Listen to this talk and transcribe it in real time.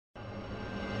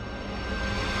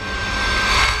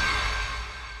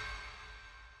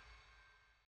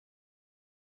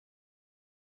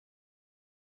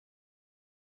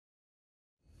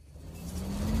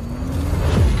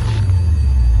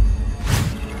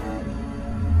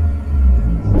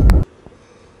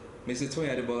Mr.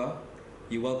 Toyin Adebola,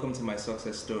 you're welcome to my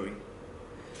success story.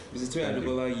 Mr. Toyin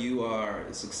Adebola, you are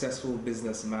a successful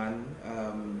businessman,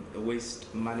 a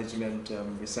waste management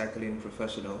recycling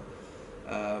professional,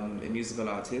 a musical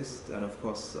artist, and of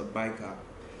course a biker.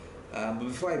 But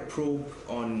before I probe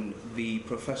on the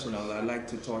professional, I'd like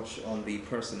to touch on the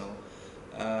personal.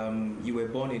 You were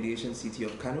born in the ancient city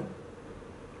of Kano.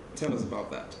 Tell us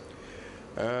about that.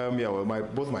 Well,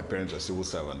 both my parents are civil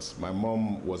servants. My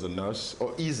mom was a nurse,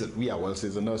 or is,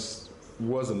 she's a nurse,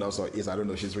 was a nurse, or is, I don't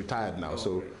know, she's retired now.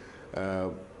 So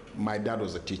my dad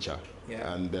was a teacher.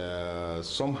 Yeah. And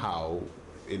somehow,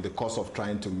 in the course of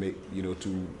trying to make,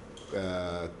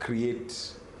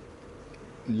 create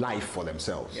life for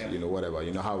themselves, yeah. Whatever,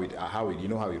 how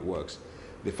it works,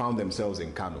 they found themselves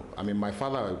in Kano. I mean, my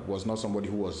father was not somebody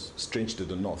who was strange to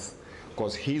the north,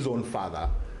 because his own father,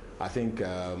 I think,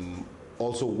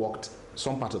 also worked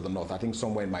some part of the north, I think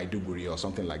somewhere in Maiduguri or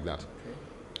something like that. Okay.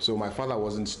 So my father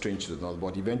wasn't strange to the north,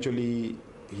 but eventually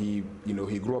he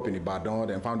grew up in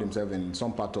Ibadan and found himself in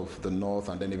some part of the north,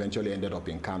 and then eventually ended up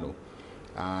in Kano,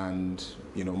 and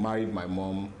married my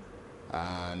mom,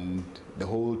 and the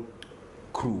whole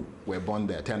crew were born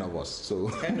there, 10 of us. So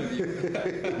 10 of you?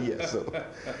 Yeah. So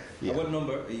yeah. What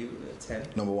number are you?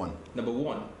 10? Number 1. Number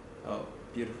 1. Oh,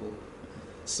 beautiful.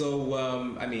 So,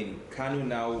 I mean, Kano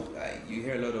now, you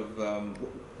hear a lot of,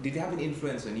 did it have an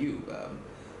influence on you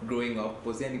growing up?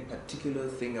 Was there any particular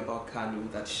thing about Kano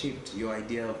that shaped your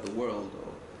idea of the world?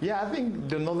 Or? Yeah, I think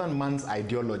the northern man's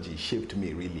ideology shaped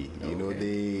me, really.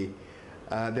 Okay.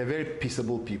 They're very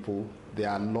peaceable people. They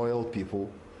are loyal people.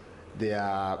 They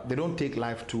don't take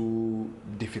life too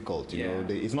difficult, you know.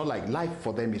 It's not like life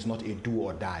for them is not a do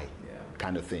or die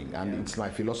kind of thing. And it's my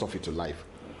philosophy to life.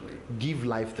 Give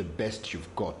life the best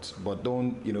you've got, but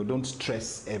don't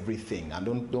stress everything,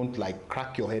 and don't like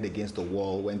crack your head against the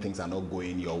wall when things are not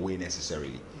going your way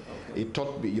necessarily. Okay. It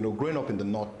taught me, growing up in the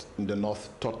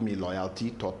north taught me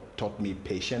loyalty, taught me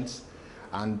patience,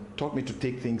 and taught me to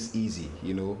take things easy,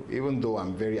 even though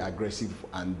I'm very aggressive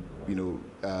and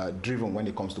driven when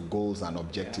it comes to goals and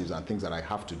objectives and things that I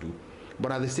have to do.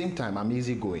 But at the same time, I'm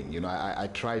easygoing. I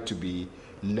try to be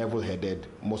level-headed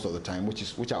most of the time,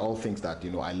 which are all things that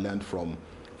I learned from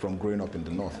growing up in the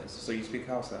north. So you speak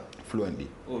Hausa? Fluently.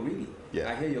 Oh, really?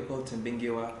 Yeah. I hear you're called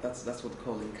Tembengewa. That's what they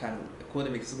call in Kano. Call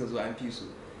them Mpisu.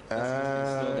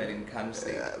 That's slogan in Kano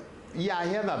State. Yeah, I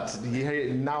hear that. You hear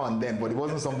it now and then, but it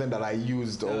wasn't something that I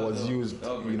used or was used,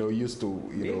 used to,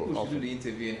 Maybe we should do the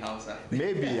interview in Hausa.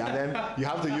 Maybe, and then you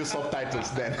have to use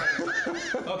subtitles then.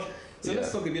 Okay, so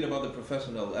let's talk a bit about the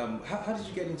professional. How did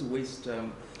you get into waste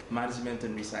management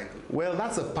and recycling? Well,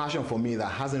 that's a passion for me that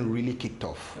hasn't really kicked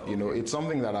off. Okay. It's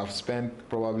something that I've spent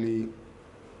probably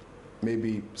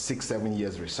maybe 6-7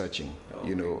 years researching.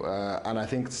 Okay. And I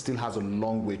think still has a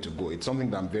long way to go. It's something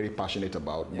that I'm very passionate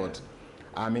about, but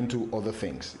I'm into other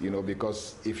things,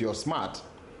 because if you're smart,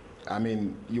 I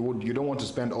mean, you don't want to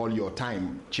spend all your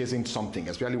time chasing something,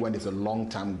 especially when it's a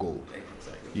long-term goal.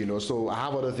 Exactly. So I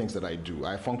have other things that I do.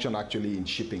 I function actually in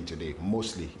shipping today,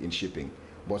 mostly in shipping,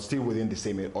 but still within the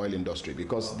same oil industry,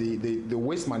 because the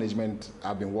waste management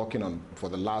I've been working on for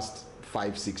the last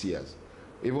 5-6 years,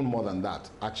 even more than that,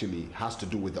 actually has to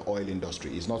do with the oil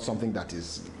industry. It's not something that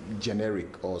is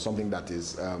generic or something that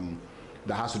is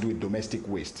that has to do with domestic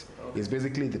waste. Okay. It's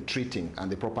basically the treating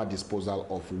and the proper disposal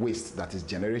of waste that is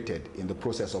generated in the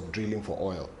process of drilling for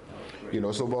oil.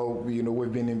 So we've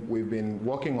been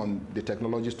working on the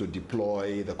technologies to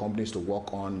deploy, the companies to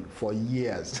work on for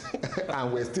years,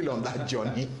 and we're still on that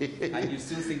journey. And you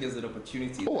still think there's an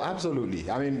opportunity? Oh, absolutely.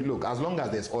 I mean, look, as long as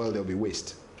there's oil, there'll be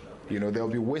waste. Okay. There'll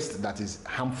be waste that is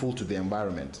harmful to the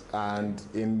environment. And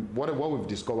in what we've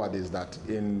discovered is that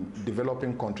in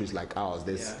developing countries like ours,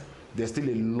 there's still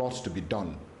a lot to be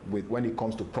done when it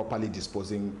comes to properly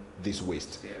disposing this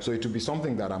waste. Yeah. So it will be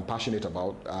something that I'm passionate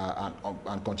about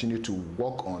and continue to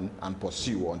work on and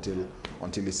pursue until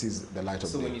it sees the light of day.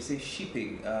 So when you say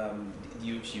shipping,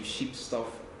 you ship stuff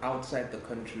outside the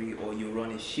country, or you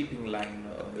run a shipping line?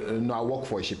 No, I work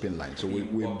for a shipping line, so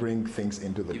we bring things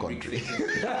into the country.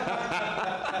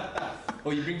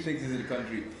 Oh, you bring things into the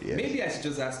country. Yes. Maybe I should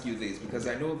just ask you this, because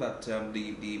I know that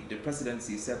the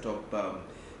presidency set up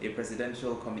a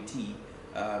presidential committee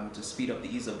to speed up the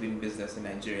ease of doing business in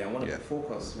Nigeria. And one of the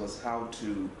focus was how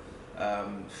to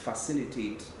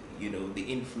facilitate, the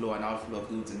inflow and outflow of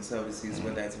goods and services,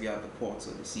 whether it's via the ports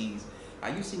or the seas. Are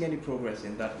you seeing any progress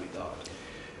in that regard?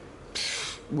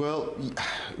 Well,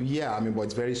 yeah, I mean, but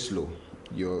it's very slow,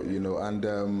 and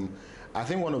I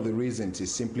think one of the reasons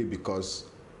is simply because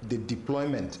the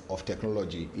deployment of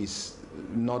technology is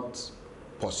not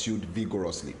pursued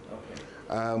vigorously. Okay.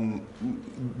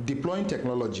 Deploying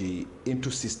technology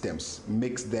into systems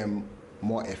makes them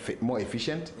more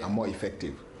efficient and more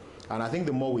effective. And I think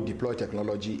the more we deploy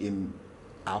technology in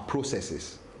our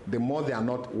processes, the more they are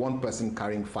not one person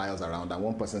carrying files around and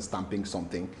one person stamping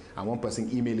something and one person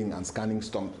emailing and scanning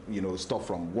stuff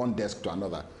from one desk to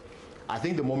another. I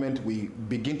think the moment we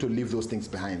begin to leave those things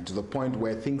behind to the point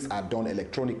where things are done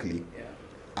electronically,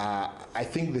 I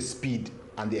think the speed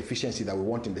and the efficiency that we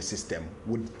want in the system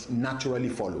would naturally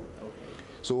follow.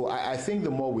 So I think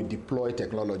the more we deploy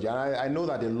technology, and I know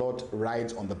that a lot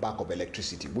rides on the back of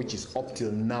electricity, which is up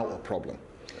till now a problem.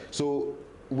 So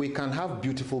we can have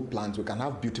beautiful plans, we can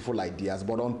have beautiful ideas,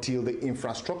 but until the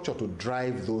infrastructure to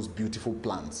drive those beautiful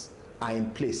plans are in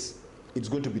place, it's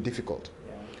going to be difficult.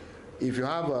 If you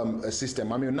have a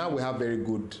system, I mean, now we have very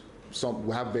good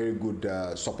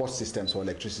support systems for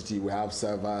electricity. We have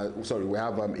inverters,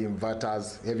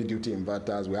 heavy-duty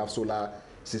inverters. We have solar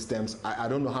systems. I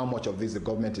don't know how much of this the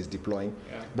government is deploying,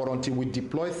 but until we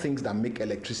deploy things that make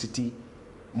electricity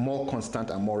more constant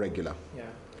and more regular,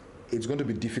 it's going to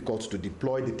be difficult to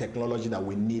deploy the technology that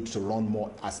we need to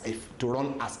run as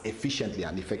efficiently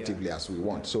and effectively as we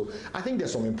want. So I think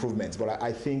there's some improvements, but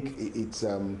I think it's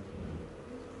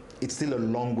still a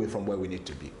long way from where we need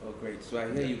to be. Oh, great. So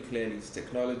I hear you clearly. It's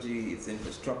technology, it's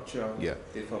infrastructure,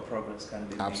 therefore progress can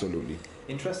be made. Absolutely.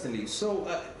 Interestingly, so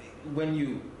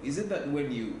is it that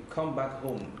when you come back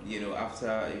home, after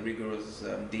a rigorous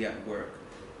day at work,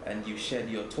 and you shed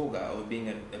your toga or being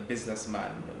a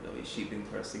businessman or a shipping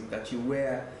person, that you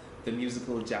wear the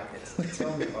musical jacket?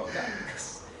 Tell me about that.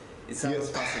 It sounds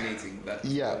fascinating that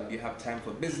you have time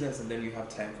for business and then you have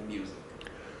time for music.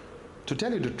 To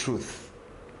tell you the truth,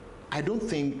 I don't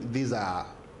think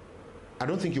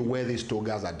you wear these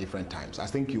togas at different times. I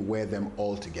think you wear them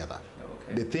all together.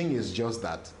 Okay. The thing is just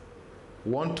that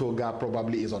one toga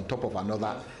probably is on top of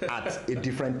another at a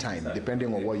different time,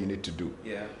 depending on what you need to do.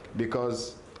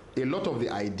 Because a lot of the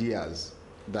ideas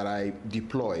that I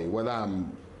deploy, whether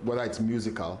it's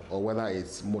musical or whether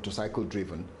it's motorcycle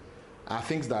driven, are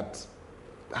things that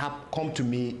have come to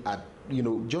me at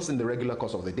just in the regular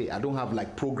course of the day. I don't have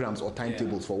like programs or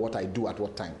timetables for what I do at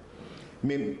what time. I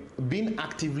mean, being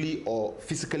actively or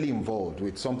physically involved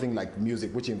with something like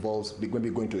music, which involves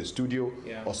maybe going to a studio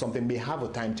or something, may have a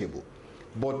timetable.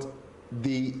 But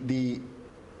the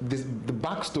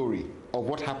backstory of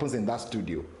what happens in that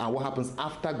studio and what happens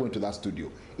after going to that studio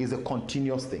is a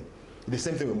continuous thing. The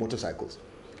same thing with motorcycles.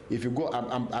 If you go,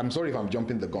 I'm sorry if I'm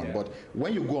jumping the gun, but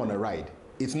when you go on a ride,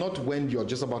 it's not when you're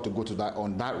just about to go to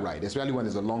on that ride, especially when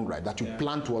it's a long ride, that you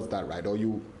plan towards that ride, or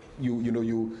you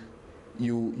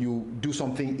do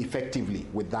something effectively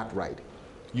with that ride.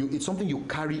 It's something you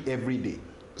carry every day.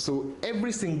 So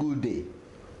every single day,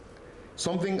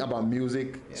 something about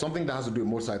music, something that has to do with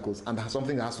motorcycles, and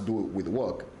something that has to do with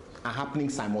work are happening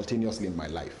simultaneously in my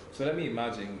life. So let me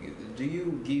imagine, do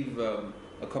you give a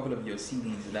couple of your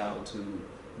CDs now to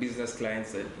business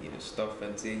clients that stuff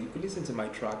and say, you could listen to my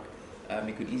track,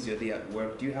 it could ease your day at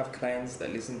work? Do you have clients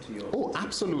that listen to your... Oh,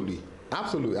 absolutely.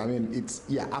 Absolutely. I mean,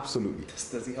 absolutely.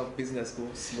 Does it help business go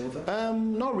smoother?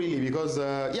 Not really, because,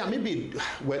 maybe,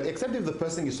 well, except if the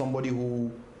person is somebody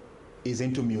who is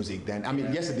into music, then, I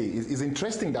mean, yesterday, it's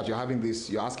interesting that you're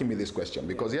asking me this question,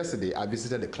 because yesterday I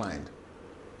visited a client,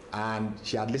 and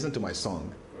she had listened to my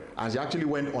song, and she actually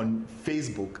went on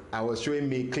Facebook. I was showing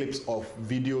me clips of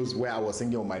videos where I was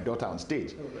singing with my daughter on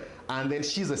stage. And then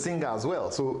she's a singer as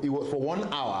well. So it was for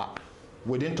 1 hour,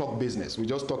 we didn't talk business, we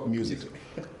just talked music.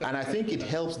 And I think it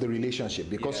helps the relationship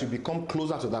because you become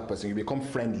closer to that person, you become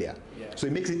friendlier. So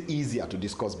it makes it easier to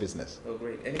discuss business. Oh,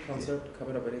 great. Any concert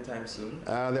coming up anytime soon?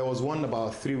 There was one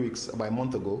about a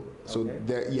month ago. So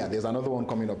there's another one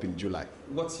coming up in July.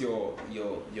 What's your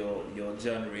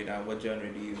genre now? What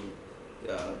genre do you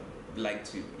like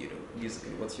to,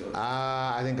 musically? What's your...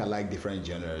 I think I like different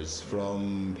genres,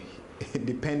 from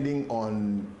depending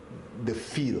on the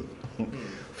feel.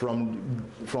 From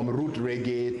root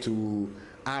reggae to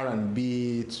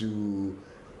R&B to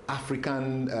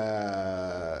African,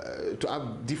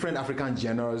 to different African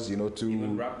genres, to...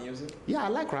 Even rap music? Yeah, I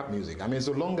like rap music. I mean,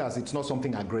 so long as it's not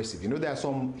something aggressive. There are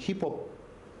some hip-hop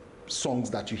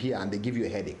songs that you hear and they give you a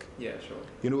headache. Yeah,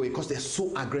 sure. Because they're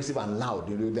so aggressive and loud.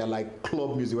 They're like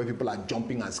club music where people are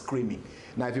jumping and screaming.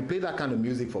 Now, if you play that kind of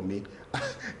music for me,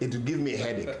 it will give me a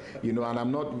headache. And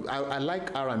I'm not... I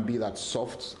like R&B that's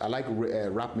soft. I like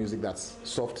rap music that's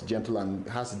soft, gentle, and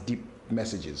has deep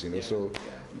messages. So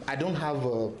I don't have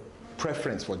a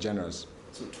preference for genres.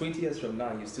 So 20 years from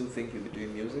now, you still think you'll be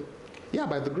doing music? Yeah,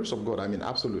 by the grace of God, I mean,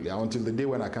 absolutely. Until the day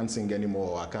when I can't sing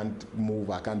anymore, I can't move,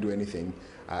 I can't do anything.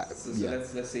 So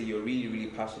let's say you're really, really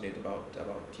passionate about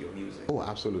your music. Oh,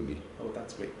 absolutely. Oh,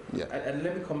 that's great. Yeah. And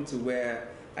let me come to where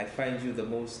I find you the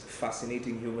most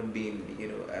fascinating human being. You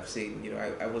know, I've seen, you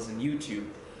know, I was on YouTube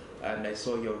and I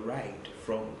saw your ride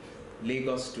from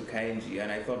Lagos to Kainji,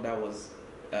 and I thought that was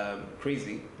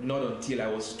crazy. Not until I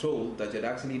was told that you'd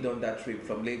actually done that trip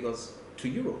from Lagos to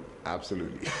Europe.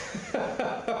 Absolutely.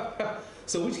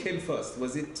 So which came first?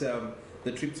 Was it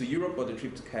the trip to Europe or the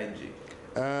trip to Kainji?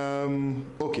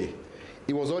 Okay.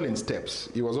 It was all in steps.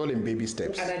 It was all in baby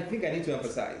steps. And I think I need to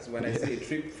emphasize, when I say a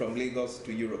trip from Lagos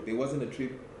to Europe, it wasn't a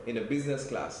trip in a business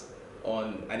class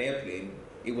on an airplane.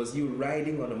 It was you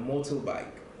riding on a motorbike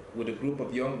with a group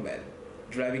of young men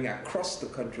driving across the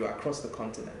country, across the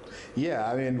continent. Yeah,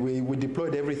 I mean, we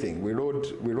deployed everything. We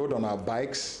rode on our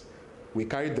bikes. We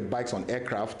carried the bikes on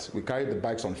aircraft. We carried the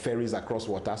bikes on ferries across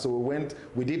water. So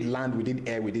we did land, we did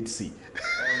air, we did sea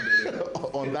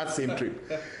on that same trip.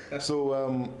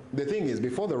 So the thing is,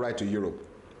 before the ride to Europe,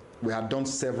 we had done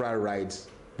several rides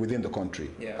within the country.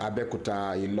 Yeah.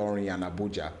 Abeokuta, Ilorin, and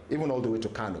Abuja, even all the way to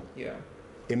Kano. Yeah.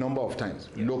 A number of times,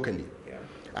 locally. Yeah.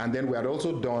 And then we had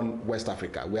also done West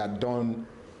Africa. We had done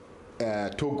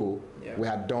Togo. Yeah. We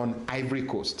had done Ivory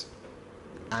Coast.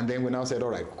 And then we now said, all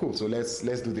right, cool, so let's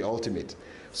do the ultimate.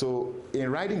 So in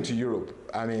riding to Europe,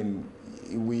 I mean,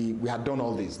 we had done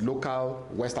all these, local,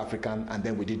 West African, and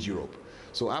then we did Europe.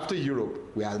 So after Europe,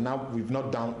 we've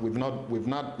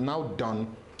not now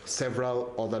done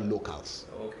several other locals.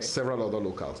 Okay. Several other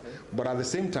locals. Okay. But at the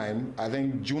same time, I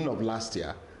think June of last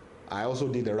year, I also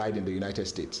did a ride in the United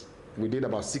States. We did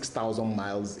about 6,000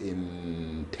 miles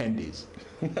in 10 days.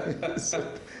 So,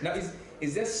 now,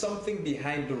 is there something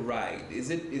behind the ride? Is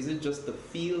it just the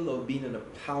feel of being in a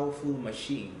powerful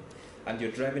machine and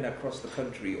you're driving across the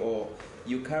country, or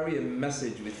you carry a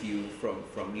message with you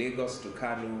from Lagos to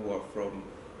Kano or from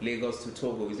Lagos to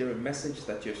Togo? Is there a message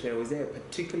that you're sharing? Or is there a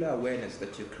particular awareness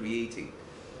that you're creating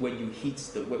when you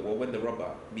when the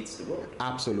rubber meets the road?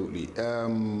 Absolutely.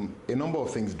 A number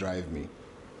of things drive me.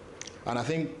 And I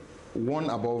think one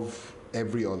above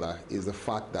every other is the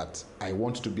fact that I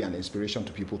want to be an inspiration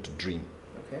to people to dream.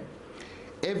 Okay.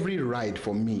 Every ride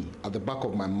for me, at the back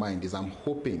of my mind, is I'm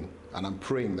hoping and I'm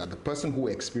praying that the person who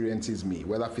experiences me,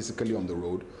 whether physically on the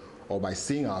road or by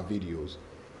seeing our videos,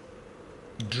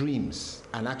 dreams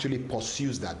and actually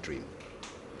pursues that dream.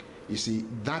 You see,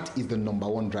 that is the number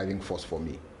one driving force for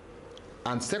me.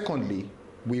 And secondly,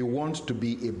 we want to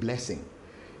be a blessing.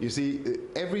 You see,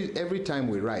 every time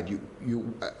we ride,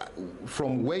 you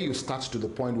from where you start to the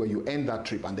point where you end that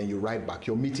trip and then you ride back,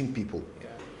 you're meeting people. Yeah.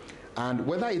 And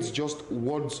whether it's just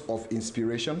words of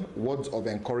inspiration, words of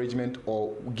encouragement,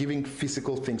 or giving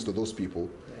physical things to those people,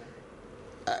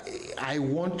 yeah. I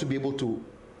want to be able to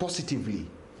positively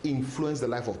influence the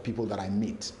life of people that I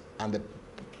meet and the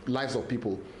lives of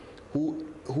people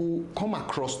who come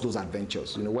across those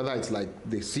adventures, you know, whether it's like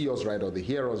they see us ride or they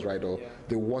hear us ride or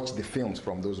they watch the films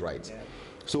from those rides. Yeah.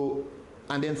 So,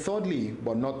 and then thirdly,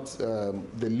 but not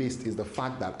the least, is the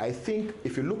fact that I think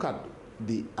if you look at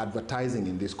the advertising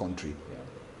in this country,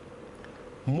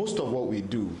 most of what we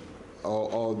do,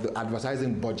 or the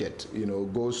advertising budget, you know,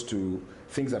 goes to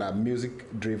things that are music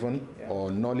driven or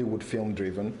Nollywood film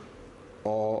driven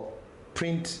or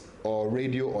print or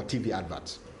radio or TV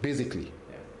adverts, basically.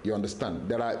 You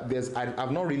understand?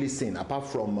 I've not really seen, apart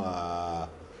from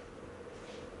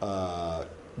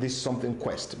this Something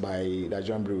Quest by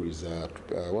Nigerian breweries.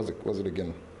 What's it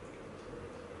again?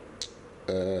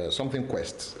 Something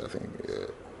Quest, I think.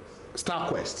 Star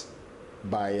Quest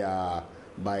by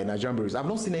Nigerian breweries. I've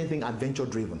not seen anything adventure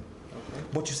driven. Okay.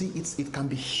 But you see, it can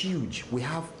be huge. We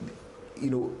have,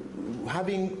 you know,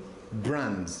 having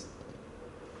brands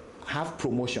have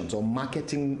promotions or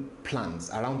marketing plans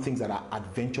around things that are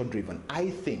adventure driven, I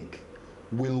think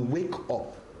will wake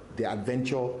up the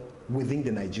adventure within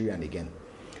the Nigerian again.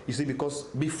 You see, because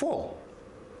before,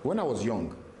 when I was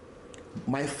young,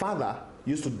 my father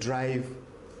used to drive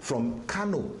from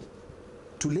Kano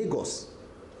to Lagos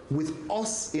with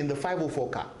us in the 504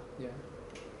 car. Yeah.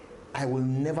 I will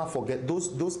never forget.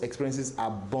 Those experiences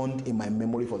are burned in my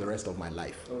memory for the rest of my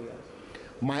life. Oh, yeah.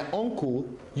 My uncle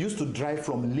used to drive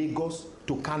from Lagos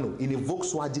to Kano in a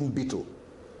Volkswagen Beetle.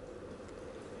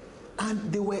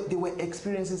 And they were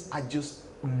experiences I just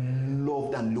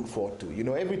loved and looked forward to. You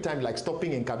know, every time, like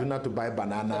stopping in Kaduna to buy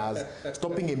bananas,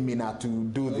 stopping in Mina to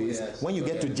do this. Yes. When you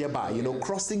get to Jeba, you know,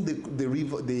 crossing the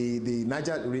river, the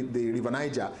River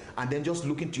Niger, and then just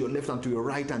looking to your left and to your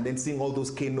right, and then seeing all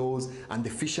those canoes and the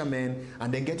fishermen,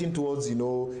 and then getting towards, you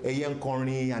know,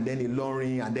 Eyenkorni, and then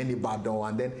Ilorin, and then Ibadan,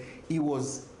 and then it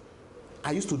was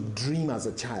I used to dream as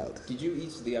a child. Did you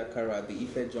eat the akara at the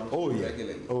Ife Junction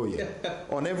regularly? Oh yeah.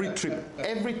 On every trip,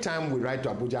 every time we ride to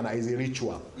Abuja, it's a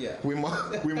ritual. Yeah. We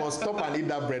must stop and eat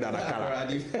that bread and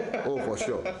akara. Oh, for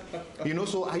sure. You know,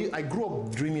 so I grew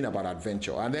up dreaming about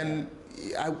adventure, and then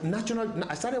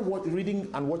I started reading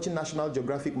and watching National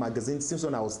Geographic magazine since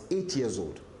when I was 8 years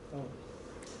old. Oh.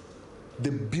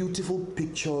 The beautiful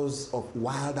pictures of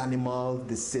wild animals,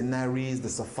 the sceneries, the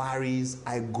safaris,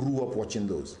 I grew up watching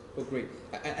those. Oh, great.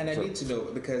 And I need to know,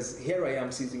 because here I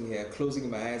am sitting here, closing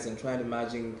my eyes and trying to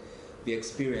imagine the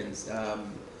experience.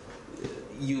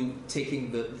 You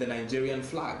taking the Nigerian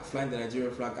flag, flying the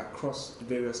Nigerian flag across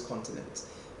various continents.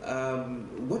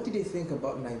 What did they think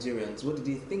about Nigerians? What did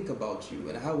they think about you?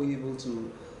 And how were you able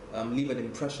to leave an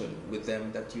impression with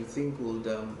them that you think would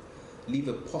leave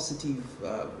a positive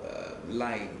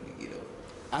line, you know?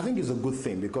 I think it's a good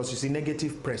thing, because you see,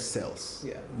 negative press sells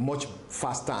much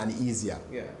faster and easier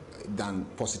than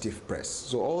positive press.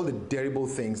 So all the terrible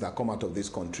things that come out of this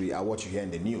country are what you hear in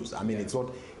the news. I mean, it's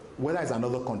what, whether it's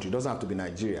another country, it doesn't have to be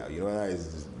Nigeria, you know, whether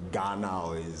it's Ghana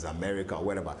or it's America or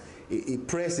whatever.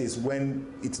 Press is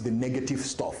when it's the negative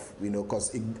stuff, you know,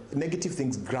 because negative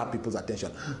things grab people's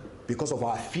attention because of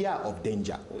our fear of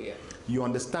danger. Oh, yeah. You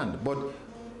understand? But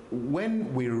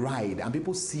when we ride and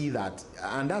people see that,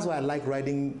 and that's why I like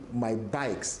riding my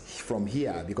bikes from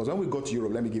here, because when we go to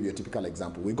Europe, let me give you a typical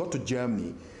example. We got to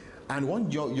Germany, and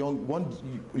one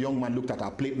young man looked at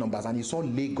our plate numbers and he saw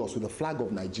Lagos with the flag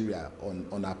of Nigeria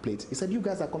on our plate. He said, "You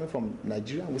guys are coming from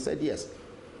Nigeria?" And we said, "Yes."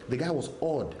 The guy was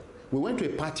awed. We went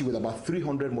to a party with about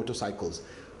 300 motorcycles.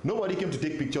 Nobody came to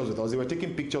take pictures with us. They were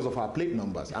taking pictures of our plate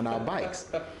numbers and our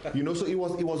bikes. You know, so it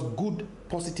was good,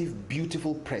 positive,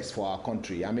 beautiful press for our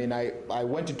country. I mean, I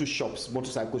went into shops,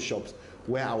 motorcycle shops,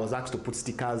 where I was asked to put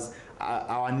stickers.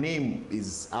 Our name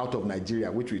is out of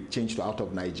Nigeria, which we changed to out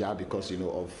of Niger because, you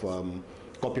know, of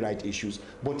copyright issues.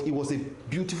 But it was a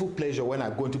beautiful pleasure when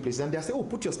I go into places and they say, "Oh,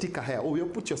 put your sticker here. Oh, we'll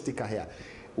put your sticker here."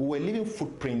 We were leaving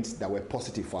footprints that were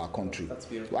positive for our country. That's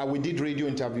beautiful. We did radio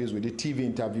interviews, we did TV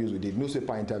interviews, we did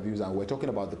newspaper interviews, and we're talking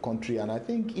about the country. And I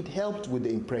think it helped with the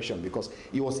impression, because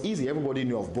it was easy. Everybody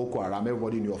knew of Boko Haram,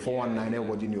 everybody knew of 419,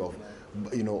 everybody knew of,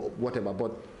 you know, whatever.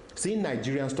 But seeing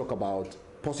Nigerians talk about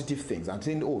positive things and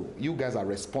saying, "Oh, you guys are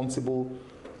responsible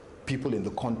people in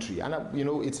the country," and you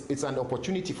know, it's an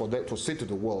opportunity for them to say to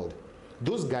the world,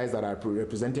 those guys that are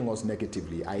representing us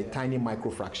negatively are a tiny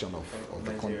microfraction of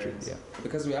the country. Yeah.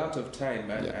 Because we're out of time,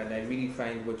 and I really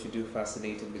find what you do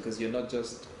fascinating, because you're not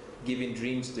just giving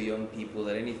dreams to young people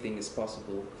that anything is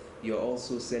possible. You're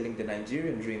also selling the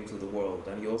Nigerian dream to the world,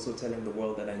 and you're also telling the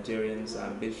world that Nigerians are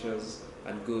ambitious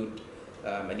and good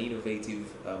and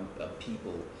innovative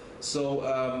people.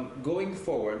 So going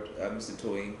forward, Mr.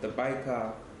 Toyin, the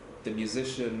biker, the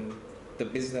musician, the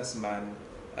businessman,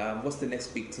 what's the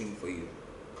next big thing for you?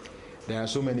 There are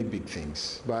so many big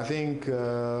things, but I think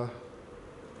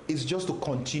it's just to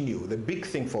continue. The big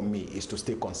thing for me is to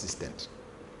stay consistent.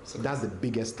 So that's the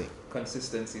biggest thing.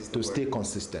 Consistency is the word. Stay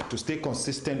consistent. To stay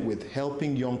consistent with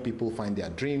helping young people find their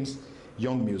dreams,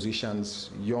 young musicians,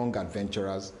 young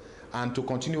adventurers, and to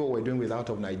continue what we're doing with Out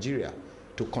of Nigeria.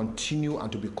 To continue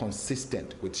and to be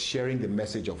consistent with sharing the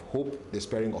message of hope, the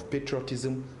sparing of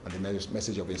patriotism, and the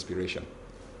message of inspiration.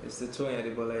 Mr. Toyin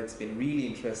Adebola, it's been really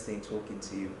interesting talking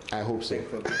to you. I hope so.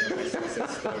 Thank you for being my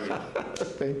success story.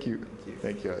 Thank you.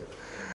 Thank you.